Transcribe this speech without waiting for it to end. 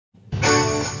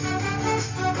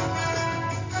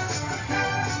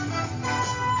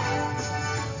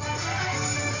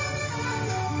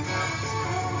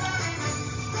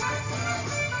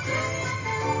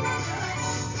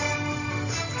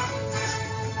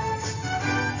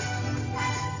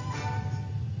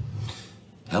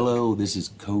Hello, this is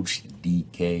Coach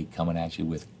DK coming at you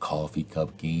with Coffee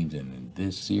Cup Games, and in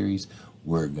this series,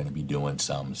 we're going to be doing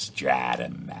some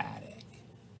Strat-O-Matic.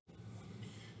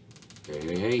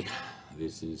 Hey,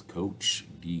 this is Coach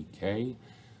DK.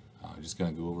 Just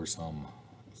going to go over some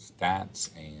stats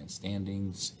and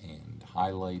standings and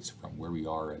highlights from where we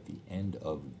are at the end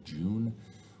of June.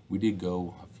 We did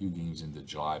go a few games into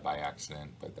July by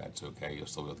accident, but that's okay. You'll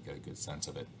still be able to get a good sense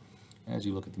of it. As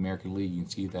you look at the American League, you can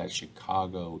see that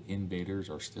Chicago Invaders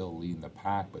are still leading the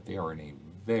pack, but they are in a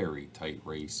very tight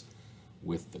race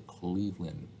with the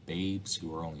Cleveland Babes,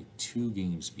 who are only 2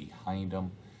 games behind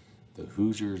them. The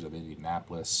Hoosiers of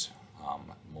Indianapolis,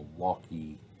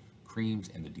 Milwaukee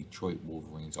Creams, and the Detroit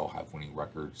Wolverines all have winning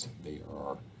records. They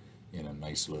are in a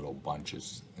nice little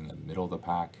bunches in the middle of the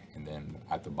pack, and then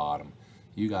at the bottom,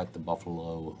 you got the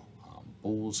Buffalo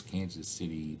Bulls, Kansas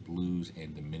City Blues,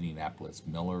 and the Minneapolis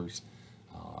Millers.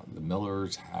 The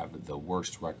Millers have the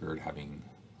worst record, having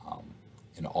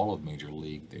in all of Major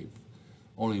League. They've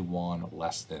only won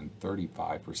less than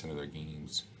 35% of their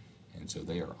games, and so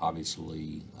they are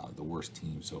obviously the worst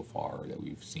team so far that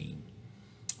we've seen.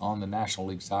 On the National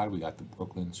League side, we got the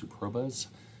Brooklyn Superbas.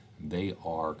 They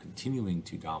are continuing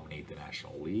to dominate the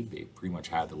National League. They pretty much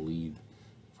had the lead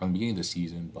from the beginning of the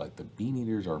season, but the Bean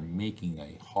Eaters are making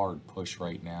a hard push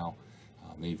right now.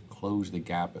 They've closed the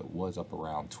gap. It was up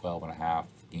around 12.5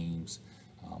 games.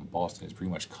 Boston has pretty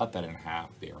much cut that in half.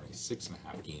 They are only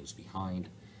 6.5 games behind.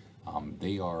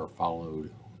 They are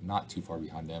followed not too far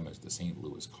behind them as the St.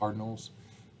 Louis Cardinals,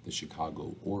 the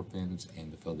Chicago Orphans,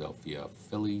 and the Philadelphia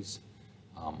Phillies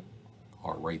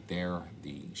are right there.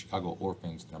 The Chicago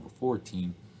Orphans, the number 4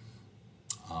 team,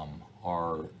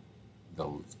 are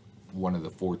one of the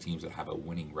 4 teams that have a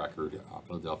winning record.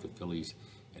 Philadelphia Phillies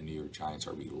and New York Giants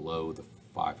are below the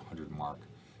 500 mark.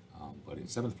 But in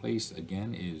 7th place,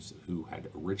 again, is who had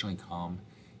originally come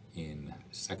in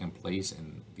 2nd place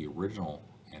in the original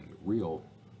and real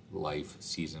life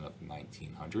season of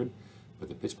 1900. But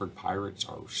the Pittsburgh Pirates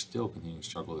are still continuing to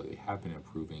struggle. They have been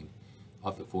improving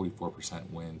up to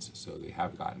 44% wins, so they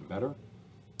have gotten better.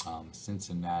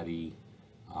 Cincinnati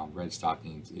Red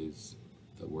Stockings is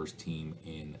the worst team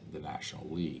in the National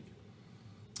League.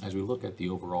 As we look at the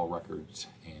overall records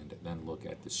and then look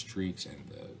at the streaks and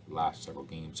the last several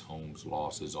games, homes,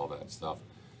 losses, all that stuff,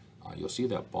 you'll see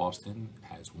that Boston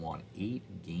has won 8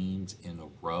 games in a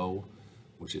row,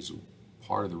 which is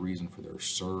part of the reason for their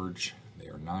surge. They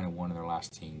are 9-1 in their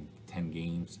last 10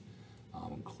 games.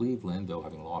 Cleveland, though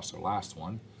having lost their last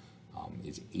one,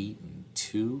 is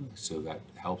 8-2, so that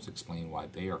helps explain why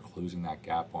they are closing that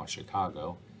gap on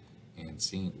Chicago. And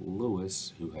St.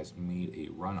 Louis, who has made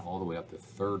a run all the way up to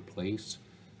 3rd place,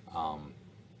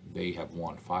 they have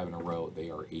won 5 in a row. They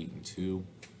are 8-2,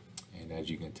 and as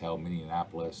you can tell,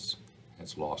 Minneapolis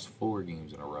has lost 4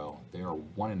 games in a row. They are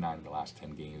 1-9 in the last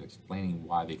 10 games, explaining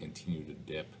why they continue to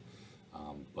dip.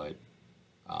 But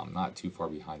not too far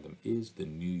behind them is the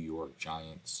New York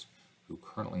Giants, who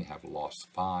currently have lost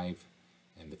 5,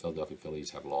 and the Philadelphia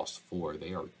Phillies have lost 4.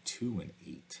 They are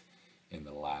 2-8 in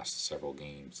the last several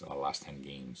games, last 10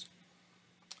 games.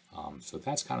 So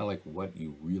that's kind of like what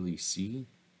you really see.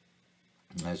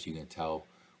 As you can tell,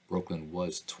 Brooklyn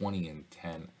was 20-10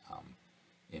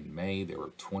 in May. They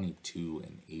were 22-8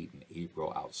 in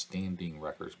April. Outstanding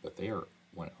records, but they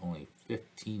went only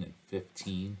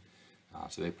 15-15.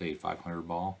 So they played 500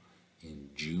 ball in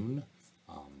June.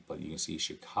 But you can see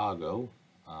Chicago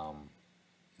in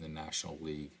the National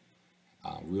League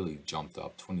really jumped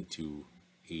up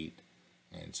 22-8.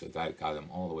 And so that got them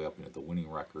all the way up into the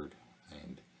winning record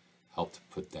and helped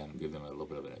give them a little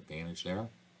bit of an advantage there.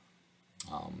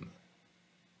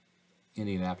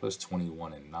 Indianapolis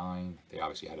 21-9. They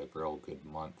obviously had a real good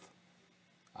month.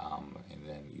 And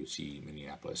then you see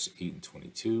Minneapolis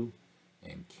 8-22,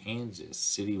 and Kansas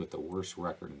City with the worst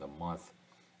record in the month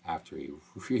after a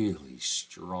really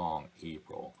strong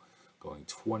April, going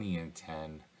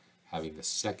 20-10, having the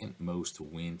 2nd most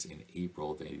wins in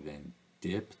April. They then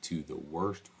dip to the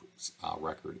worst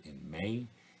record in May,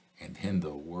 and then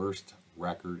the worst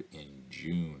record in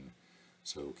June.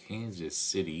 So Kansas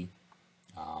City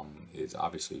is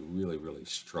obviously really, really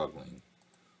struggling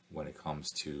when it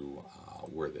comes to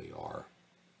where they are.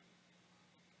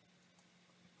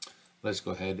 Let's go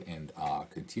ahead and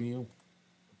continue.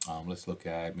 Let's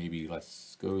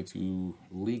go to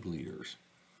league leaders.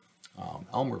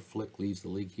 Elmer Flick leads the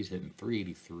league. He's hitting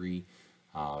 .383.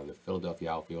 The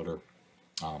Philadelphia outfielder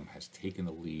has taken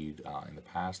the lead in the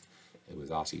past. It was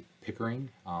Ossie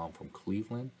Pickering from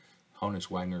Cleveland.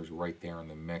 Honus Wagner is right there in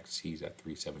the mix. He's at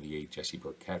 .378. Jesse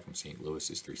Burkett from St. Louis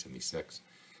is .376.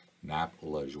 Nap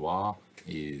Lajoie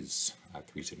is at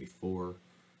 .374.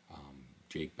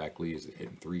 Jake Beckley is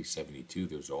hitting 372.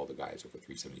 Those are all the guys over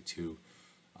 372.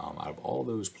 Out of all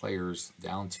those players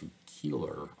down to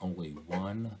Keeler, only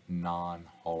one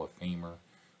non-Hall of Famer,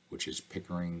 which is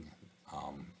Pickering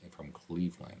from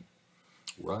Cleveland.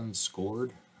 Runs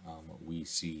scored, we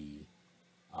see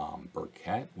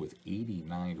Burkett with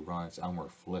 89 runs, Elmer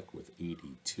Flick with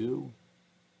 82.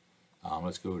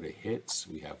 Let's go to hits.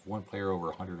 We have one player over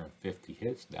 150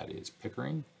 hits, that is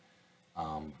Pickering.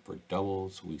 For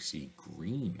doubles, we see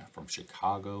Green from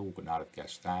Chicago. Would not have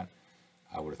guessed that.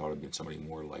 I would have thought it would have been somebody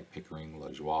more like Pickering,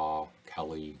 LaJoie,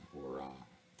 Kelly, or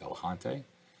Delahunty.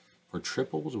 For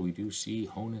triples, we do see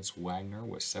Honus Wagner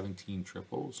with 17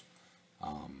 triples.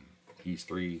 He's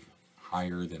 3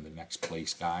 higher than the next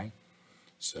place guy,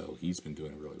 so he's been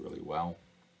doing really, really well.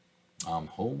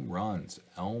 Home runs,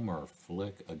 Elmer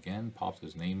Flick again pops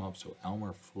his name up. So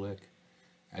Elmer Flick,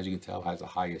 as you can tell, has the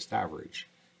highest average.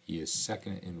 He is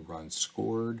second in runs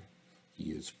scored.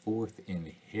 He is fourth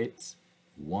in hits,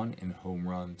 1 in home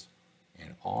runs,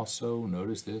 and also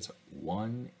notice this,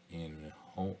 1 in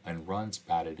home and runs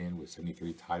batted in with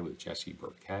 73, tied with Jesse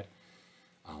Burkett.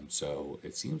 So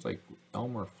it seems like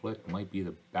Elmer Flick might be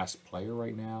the best player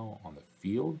right now on the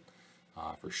field,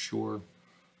 for sure.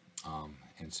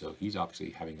 And so he's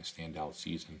obviously having a standout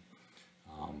season.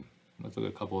 Let's look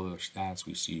at a couple other stats.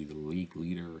 We see the league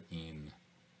leader in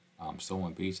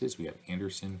stolen bases. We have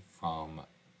Anderson from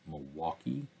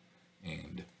Milwaukee,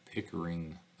 and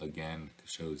Pickering again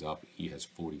shows up. He has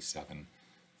 47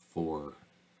 for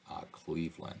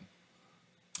Cleveland.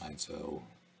 And so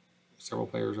several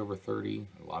players over 30,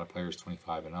 a lot of players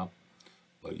 25 and up,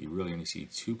 but you really only see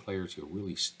 2 players who are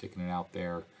really sticking it out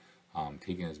there,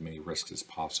 taking as many risks as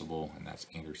possible, and that's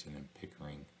Anderson and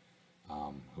Pickering,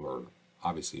 who are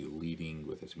obviously leading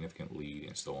with a significant lead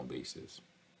in stolen bases.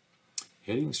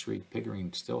 Hitting streak,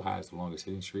 Pickering still has the longest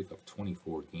hitting streak of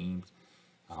 24 games.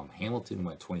 Hamilton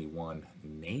went 21,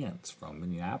 Nance from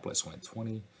Minneapolis went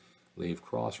 20, Lave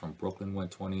Cross from Brooklyn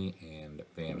went 20, and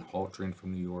Van Haltren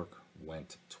from New York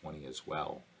went 20 as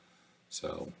well.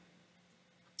 So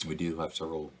we do have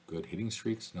several good hitting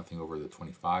streaks, nothing over the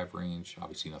 25 range,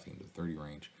 obviously nothing in the 30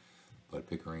 range, but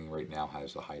Pickering right now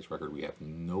has the highest record. We have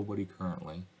nobody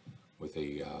currently with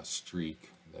a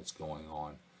streak that's going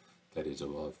on that is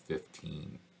above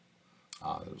 15.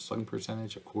 Slugging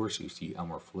percentage, of course, you see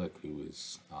Elmer Flick, who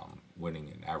is winning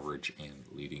in average and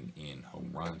leading in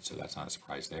home runs, so that's not a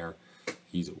surprise there.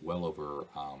 He's well over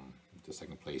the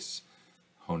second place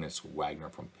Honus Wagner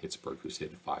from Pittsburgh, who's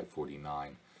hit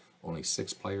 549. Only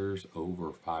 6 players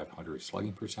over 500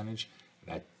 slugging percentage.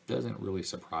 That doesn't really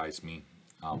surprise me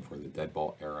for the dead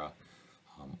ball era.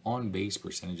 On base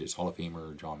percentages, Hall of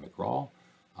Famer John McGraw.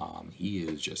 He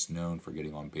is just known for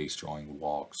getting on base, drawing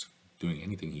walks, doing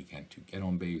anything he can to get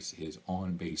on base. His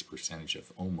on base percentage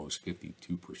of almost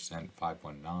 52%,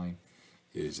 519,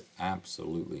 is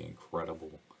absolutely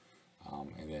incredible.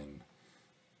 And then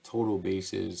total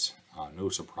bases, no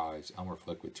surprise, Elmer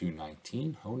Flick with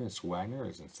 219. Honus Wagner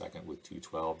is in second with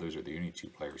 212. Those are the only 2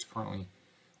 players currently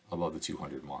above the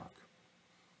 200 mark.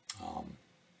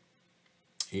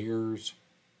 Errors,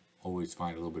 always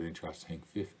find a little bit interesting.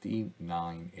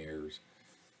 59 errors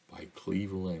by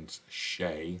Cleveland's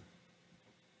Shea.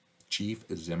 Chief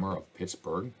Zimmer of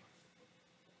Pittsburgh,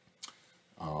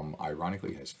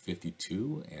 ironically, has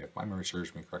 52, and if my memory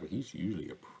serves me correctly, he's usually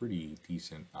a pretty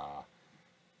decent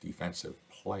defensive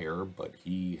player, but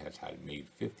he has made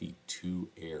 52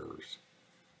 errors,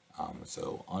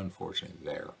 so unfortunate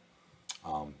there.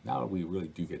 Now that we really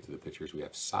do get to the pitchers, we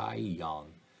have Cy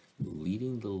Young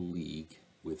leading the league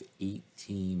with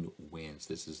 18 wins.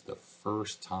 This is the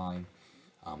first time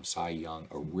Cy Young,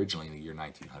 originally in the year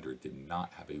 1900, did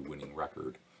not have a winning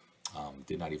record,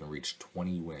 did not even reach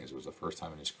 20 wins. It was the first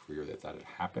time in his career that had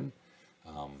happened.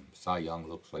 Cy Young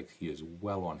looks like he is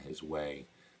well on his way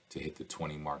to hit the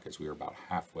 20 mark, as we are about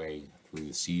halfway through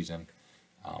the season.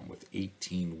 With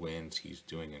 18 wins, he's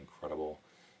doing incredible.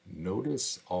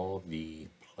 Notice all the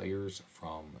players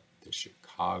from the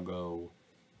Chicago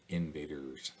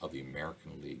Invaders of the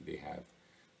American League. They have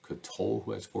Cotole,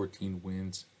 who has 14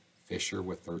 wins, Fisher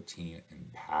with 13,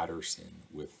 and Patterson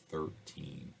with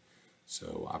 13.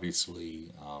 So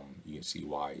obviously you can see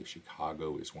why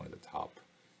Chicago is one of the top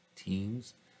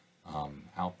teams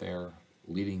out there.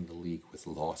 Leading the league with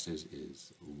losses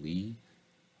is Lee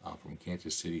from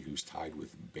Kansas City, who's tied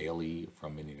with Bailey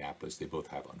from Indianapolis. They both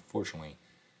have, unfortunately,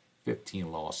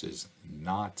 15 losses,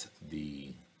 not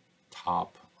the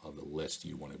top of the list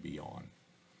you want to be on.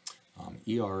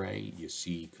 ERA, you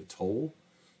see Cotole.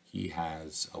 He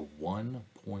has a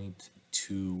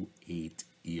 1.28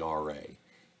 ERA.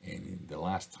 And the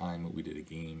last time we did a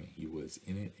game, he was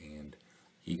in it, and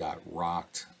he got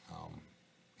rocked,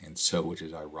 and so, which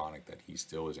is ironic that he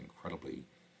still is incredibly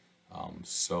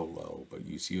so low. But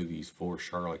you see these four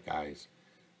Charlotte guys.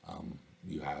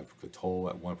 You have Cotole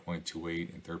at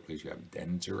 1.28. In third place, you have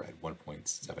Denzer at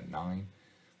 1.79.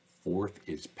 Fourth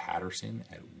is Patterson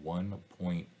at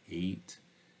 1.8.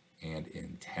 And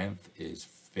in 10th is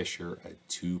Fisher at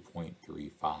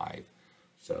 2.35.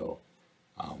 So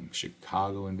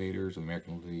Chicago Invaders of the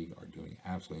American League are doing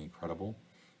absolutely incredible.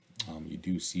 You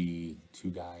do see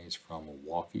two guys from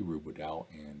Milwaukee, Rubodell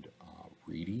and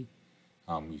Reedy.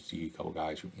 You see a couple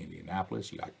guys from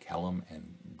Indianapolis. You got Kellum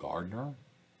and Gardner.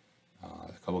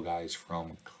 A couple guys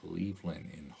from Cleveland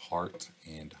in Hart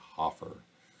and Hoffer.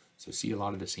 So see a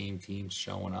lot of the same teams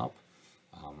showing up.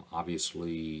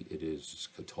 Obviously, it is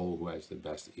Cotole who has the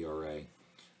best ERA.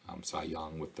 Cy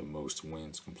Young with the most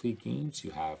wins complete games.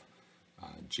 You have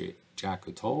Jack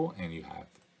Cotole and you have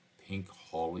Pink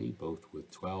Hawley, both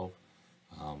with 12.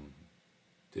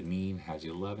 Deneen has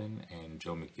 11, and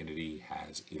Joe McKinney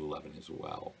has 11 as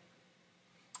well.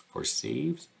 For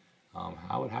saves,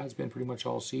 how it has been pretty much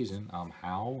all season.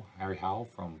 Harry Howell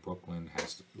from Brooklyn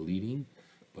has leading,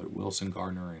 but Wilson,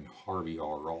 Gardner, and Harvey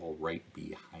are all right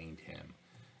behind him.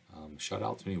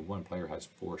 Shutouts, only one player has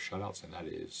 4 shutouts, and that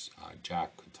is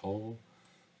Jack Cotole.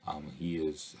 He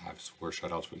has 4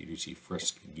 shutouts, but you do see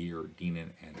Frisk, Gear, Deenan,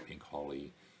 and Pink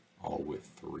Hawley all with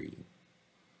 3.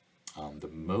 The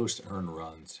most earned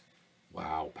runs,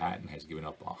 wow, Patton has given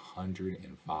up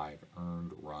 105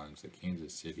 earned runs. The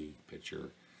Kansas City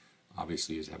pitcher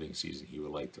obviously is having a season he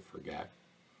would like to forget.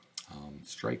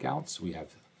 Strikeouts, we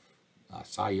have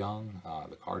Cy Young,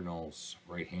 the Cardinals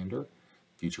right-hander,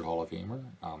 future Hall of Famer.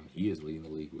 He is leading the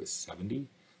league with 70.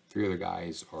 3 other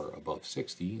guys are above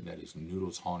 60. That is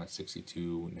Noodles Hahn at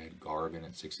 62, Ned Garvin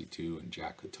at 62, and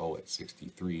Jack Cotole at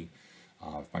 63.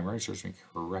 If my memory serves me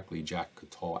correctly, Jack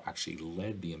Cotole actually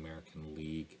led the American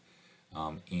League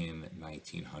in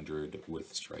 1900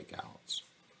 with strikeouts.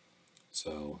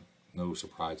 So no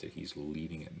surprise that he's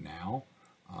leading it now.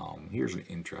 Here's an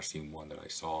interesting one that I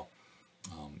saw.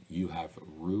 You have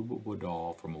Rube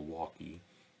Woodall from Milwaukee,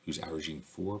 who's averaging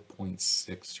 4.6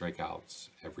 strikeouts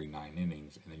every 9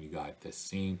 innings. And then you got the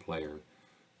same player,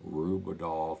 Rube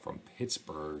Woodall from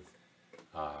Pittsburgh,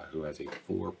 who has a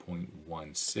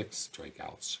 4.16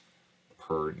 strikeouts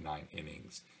per 9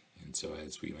 innings. And so,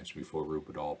 as we mentioned before, Rube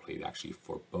Woodall played actually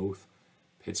for both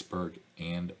Pittsburgh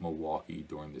and Milwaukee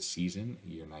during the season,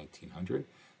 year 1900.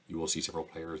 You will see several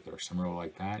players that are similar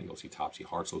like that. You'll see Topsy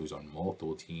Hartzell, who's on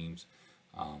multiple teams,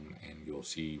 and you'll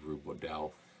see Rube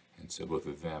Woodall. And so both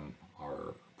of them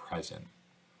are present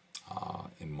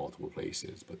in multiple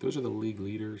places. But those are the league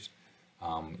leaders.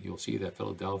 You'll see that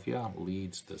Philadelphia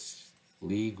leads the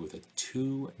league with a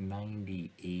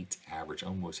 298 average,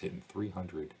 almost hitting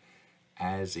 300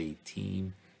 as a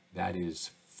team. That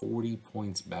is 40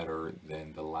 points better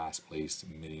than the last place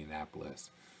Minneapolis.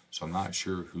 So I'm not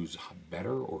sure who's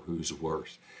better or who's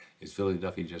worse. Is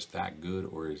Philadelphia just that good,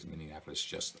 or is Minneapolis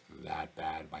just that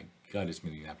bad? My gut is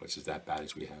Minneapolis is that bad,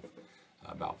 as we have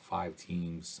about 5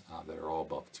 teams that are all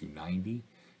above 290,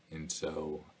 and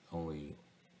so only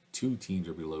 2 teams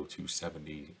are below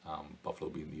 270, Buffalo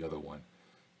being the other one.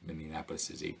 Minneapolis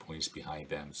is 8 points behind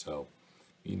them, so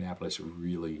Minneapolis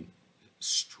really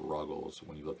struggles.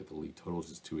 When you look at the league totals,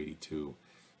 it's 282.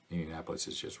 Minneapolis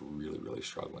is just really, really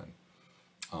struggling.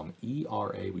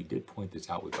 ERA, we did point this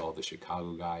out with all the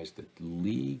Chicago guys. The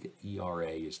league ERA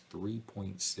is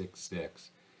 3.66.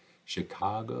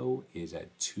 Chicago is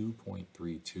at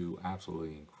 2.32.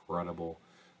 Absolutely incredible.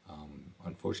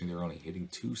 Unfortunately, they're only hitting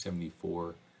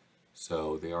 274,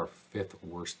 so they are 5th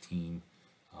worst team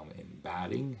in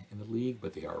batting in the league,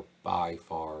 but they are by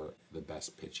far the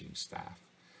best pitching staff.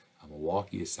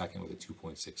 Milwaukee is 2nd with a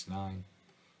 2.69.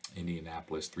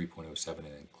 Indianapolis 3.07, and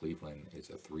then Cleveland is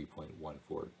a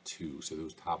 3.142. So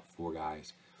those top 4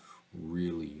 guys,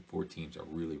 really, 4 teams are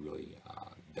really, really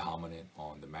dominant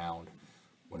on the mound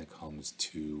when it comes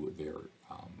to their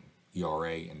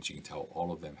ERA. And as you can tell,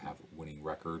 all of them have winning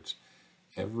records.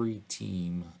 Every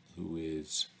team who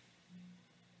is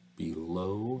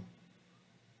below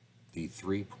the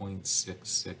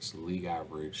 3.66 league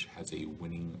average has a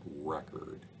winning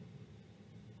record.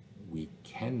 We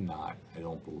cannot, I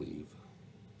don't believe,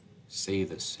 say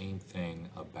the same thing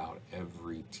about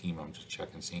every team. I'm just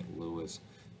checking St. Louis.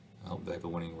 They have a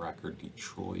winning record.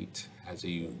 Detroit has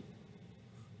a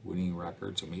winning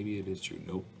record, so maybe it is true.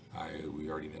 Nope, we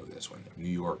already know this one. New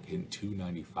York hitting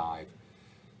 295.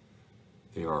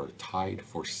 They are tied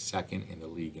for 2nd in the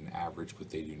league in average,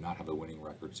 but they do not have a winning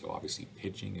record. So obviously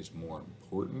pitching is more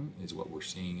important, is what we're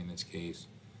seeing in this case.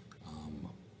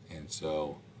 And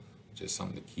so just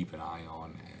something to keep an eye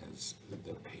on as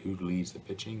who leads the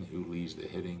pitching, who leads the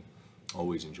hitting.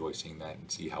 Always enjoy seeing that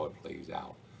and see how it plays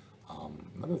out.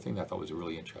 Another thing that I thought was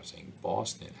really interesting,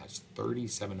 Boston has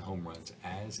 37 home runs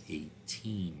as a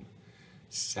team.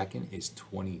 Second is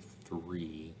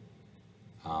 23,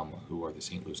 who are the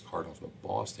St. Louis Cardinals, but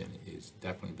Boston is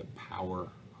definitely the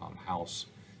powerhouse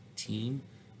team.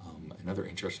 Another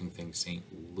interesting thing, St.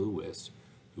 Louis,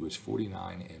 who is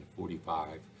 49 and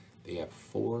 45, they have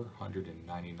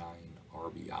 499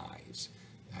 RBIs,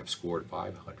 have scored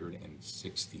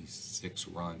 566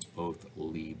 runs, both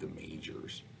lead the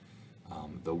majors.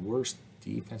 The worst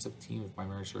defensive team, if my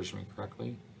memory serves me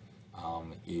correctly,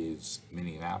 is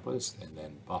Minneapolis, and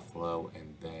then Buffalo,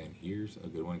 and then here's a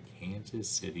good one, Kansas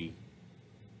City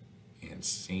and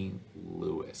St.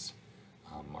 Louis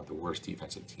are the worst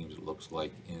defensive teams, it looks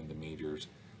like, in the majors.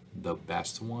 The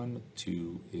best one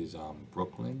is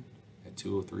Brooklyn at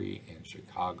 203 and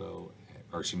Chicago,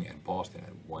 and Boston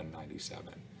at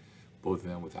 197. Both of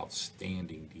them with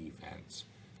outstanding defense.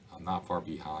 Not far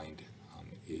behind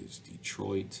is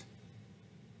Detroit,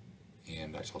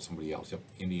 and I saw somebody else,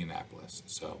 Indianapolis.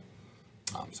 So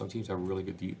some teams have really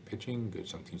good deep pitching,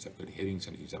 some teams have good hitting,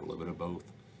 some teams have a little bit of both.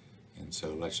 And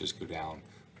so let's just go down.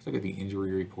 Let's look at the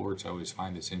injury reports. I always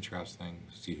find this interesting,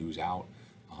 see who's out.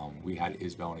 We had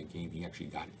Isbell in a game. He actually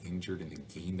got injured in the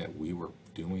game that we were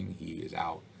doing. He is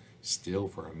out still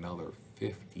for another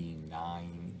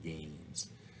 59 games.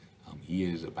 He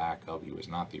is a backup. He was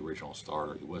not the original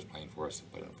starter. He was playing for us,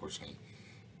 but unfortunately,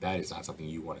 that is not something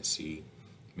you want to see.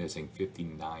 Missing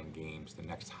 59 games. The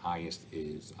next highest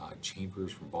is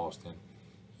Chambers from Boston.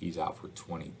 He's out for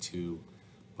 22.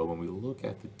 But when we look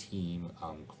at the team,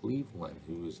 Cleveland,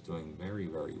 who is doing very,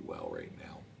 very well right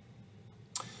now,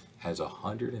 has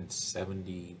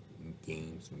 170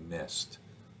 games missed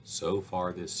so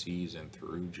far this season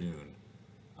through June,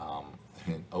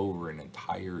 and over an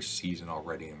entire season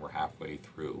already, and we're halfway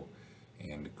through.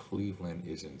 And Cleveland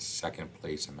is in second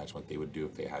place. Imagine what they would do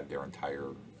if they had their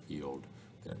entire field,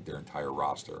 their entire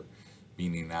roster.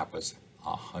 Indianapolis,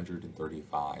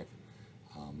 135.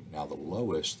 Now the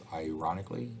lowest,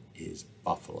 ironically, is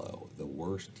Buffalo, the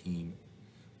worst team,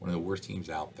 one of the worst teams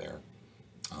out there.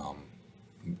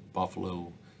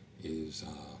 Buffalo is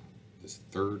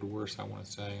third worst, I want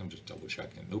to say. I'm just double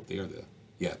checking. Nope, they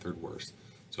are third worst.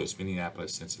 So it's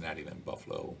Minneapolis, Cincinnati, then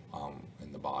Buffalo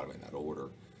in the bottom in that order.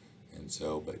 And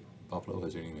so, but Buffalo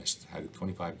has only had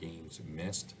 25 games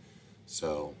missed.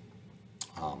 So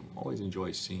always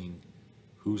enjoy seeing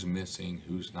who's missing,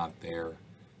 who's not there.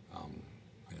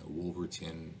 I know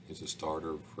Wolverton is a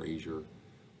starter. Frazier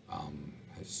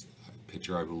has a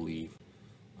pitcher, I believe.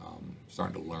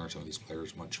 Starting to learn some of these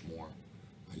players much more.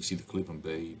 You see the Cleveland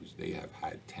Babes, they have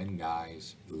had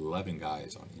 11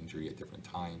 guys on injury at different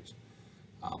times.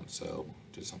 So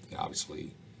just something that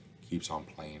obviously keeps on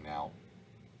playing out.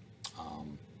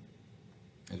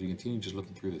 As we continue just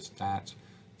looking through the stats,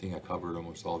 I think I covered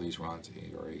almost all these runs,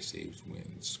 ERA, saves,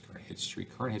 wins, current hit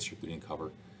streak. Current hit streak we didn't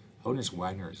cover. Honus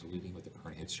Wagner is leading with the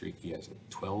current hit streak. He has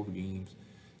 12 games.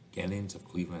 Gennins of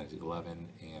Cleveland has 11,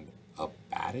 and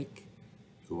Matic,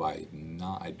 who I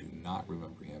do not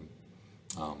remember him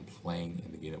playing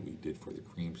in the game that we did for the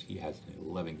Creams. He has an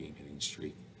 11-game hitting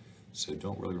streak, so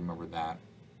don't really remember that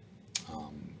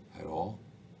at all.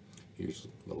 Here's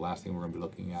the last thing we're going to be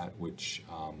looking at, which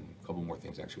a couple more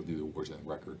things actually. We'll do the awards and the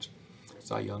records.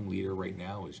 Cy Young leader right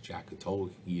now is Jack Cattol.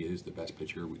 He is the best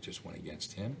pitcher. We just went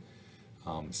against him.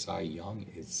 Cy Young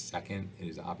is second. It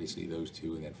is obviously those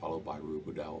two, and then followed by Rube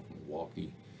Goodell from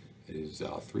Milwaukee. It is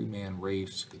a three-man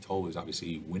race. Cattol is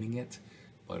obviously winning it,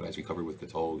 but as we covered with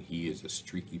Cattol, he is a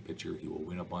streaky pitcher. He will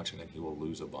win a bunch, and then he will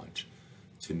lose a bunch.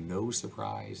 To no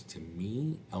surprise to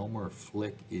me, Elmer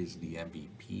Flick is the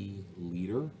MVP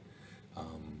leader.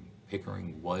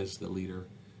 Pickering was the leader,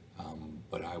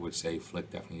 but I would say Flick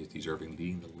definitely is deserving,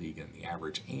 leading the league in the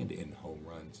average and in home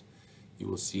runs. You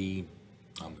will see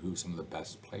who some of the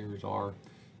best players are.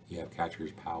 You have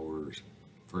catchers, Powers,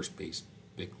 first base,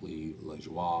 Bickley,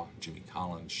 Lajoie, Jimmy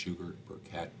Collins, Shugart,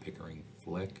 Burkett, Pickering,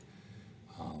 Flick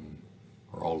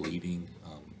are all leading.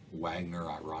 Wagner,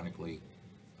 ironically,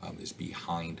 is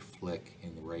behind Flick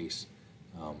in the race.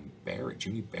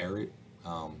 Jimmy Barrett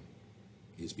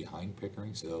is behind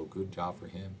Pickering, so good job for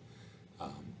him.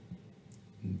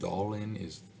 Dolan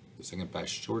is the second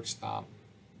best shortstop,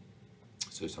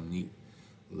 so some neat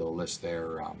little list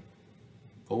there.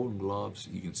 Golden Gloves,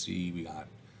 you can see we got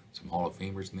some Hall of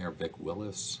Famers in there. Vic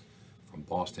Willis from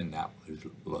Boston, Nat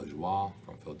Lajoie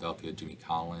from Philadelphia, Jimmy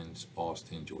Collins,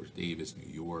 Boston, George Davis,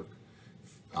 New York,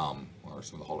 are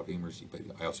some of the Hall of Famers. But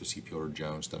I also see Piotr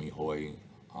Jones, Dummy Hoy,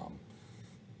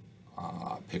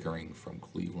 Pickering from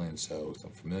Cleveland, so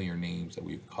some familiar names that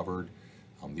we've covered.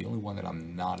 The only one that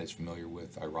I'm not as familiar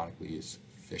with, ironically, is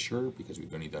Fisher, because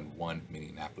we've only done one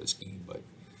Minneapolis game. But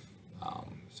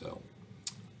so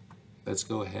let's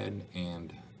go ahead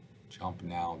and jump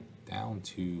now down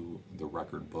to the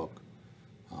record book.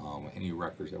 Any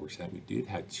records that were set. We did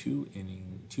have two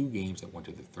games that went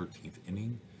to the 13th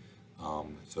inning.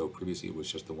 So previously it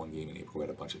was just the one game in April. We had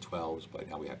a bunch of 12s, but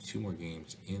now we have two more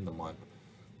games in the month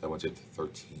that went to the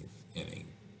 13th inning.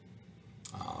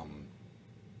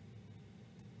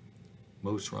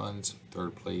 Most runs,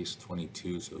 third place,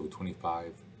 22, so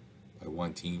 25 by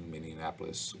one team,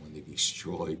 Minneapolis, when they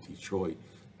destroyed Detroit,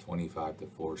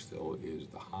 25-4 still is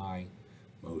the high.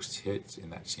 Most hits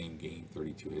in that same game,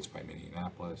 32 hits by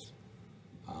Minneapolis.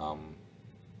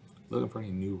 Looking for any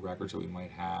new records that we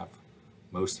might have.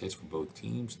 Most hits for both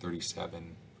teams,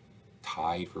 37,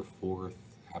 tied for fourth,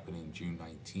 happening June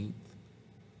 19th.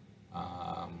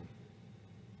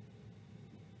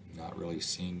 Not really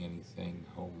seeing anything.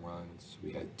 Home runs.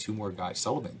 We had two more guys.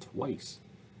 Sullivan twice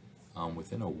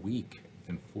within a week,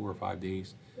 within 4 or 5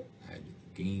 days, had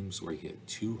games where he hit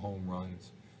 2 home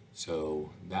runs.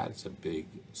 So that's a big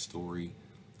story.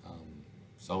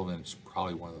 Sullivan's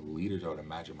probably one of the leaders, I would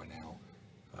imagine, by now.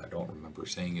 I don't remember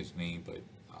saying his name, but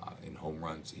in home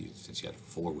runs, since he had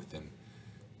 4 within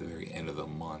the very end of the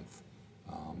month,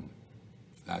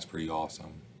 that's pretty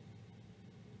awesome.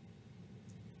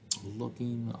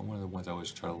 One of the ones I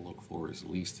always try to look for is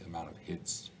least amount of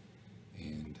hits,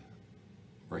 and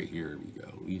right here we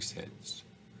go, least hits.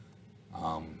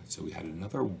 So we had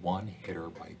another one hitter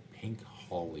by Pink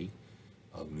Hawley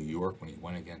of New York when he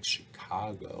went against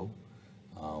Chicago.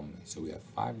 So we have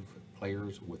 5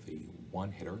 players with a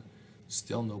one hitter,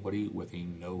 still nobody with a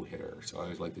no hitter. So I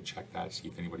always like to check that, see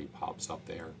if anybody pops up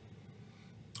there.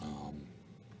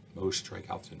 Most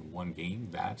strikeouts in one game,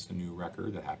 that's the new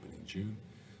record that happened in June.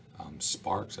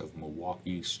 Sparks of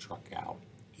Milwaukee struck out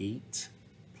 8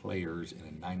 players in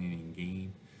a 9-inning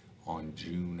game on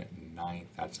June 9th.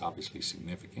 That's obviously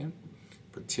significant,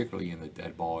 particularly in the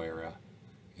dead ball era.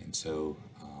 And so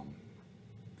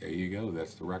there you go,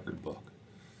 that's the record book.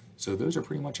 So those are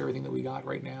pretty much everything that we got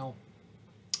right now.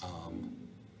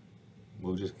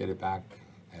 We'll just get it back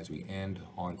as we end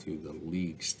onto the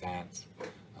league stats.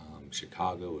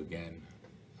 Chicago again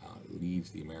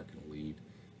leads the American lead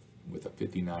with a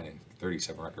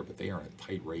 59-37 record, but they are in a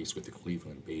tight race with the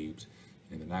Cleveland Babes.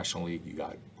 In the National League, you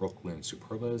got Brooklyn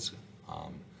Superbas,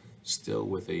 still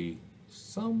with a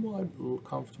somewhat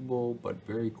comfortable but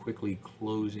very quickly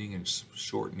closing and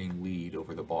shortening lead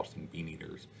over the Boston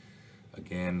Beaneaters.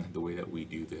 Again, the way that we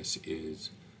do this is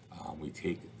we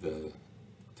take the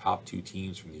top 2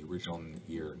 teams from the original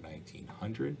year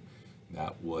 1900.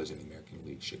 That was in the American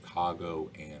League, Chicago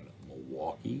and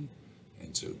Milwaukee.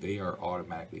 And so they are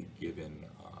automatically given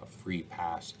a free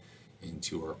pass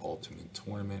into our ultimate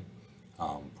tournament.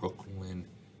 Brooklyn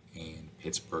and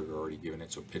Pittsburgh are already given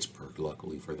it. So Pittsburgh,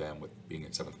 luckily for them, with being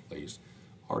in 7th place,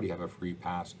 already have a free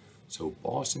pass. So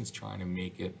Boston's trying to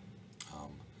make it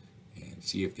and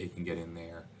see if they can get in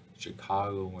there.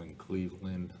 Chicago and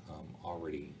Cleveland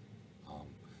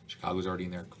Chicago's already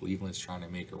in there. Cleveland's trying to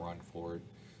make a run for it.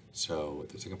 So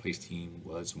the 2nd place team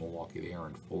was Milwaukee. They are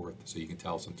in 4th. So you can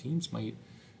tell some teams might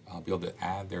be able to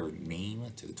add their name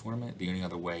to the tournament. The only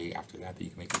other way after that you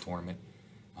can make the tournament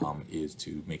is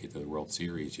to make it to the World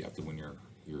Series. You have to win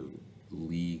your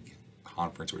league,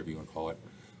 conference, whatever you want to call it,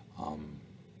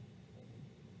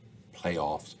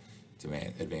 playoffs to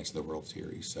advance to the World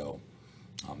Series. So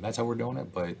that's how we're doing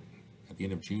it. But at the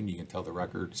end of June, you can tell the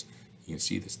records. You can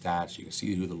see the stats. You can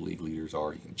see who the league leaders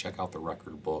are. You can check out the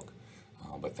record book.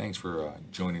 But thanks for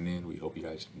joining in. We hope you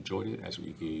guys enjoyed it, as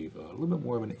we gave a little bit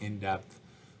more of an in-depth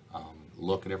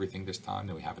look at everything this time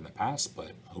than we have in the past.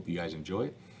 But I hope you guys enjoy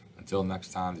it. Until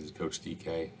next time, this is Coach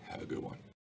DK. Have a good one.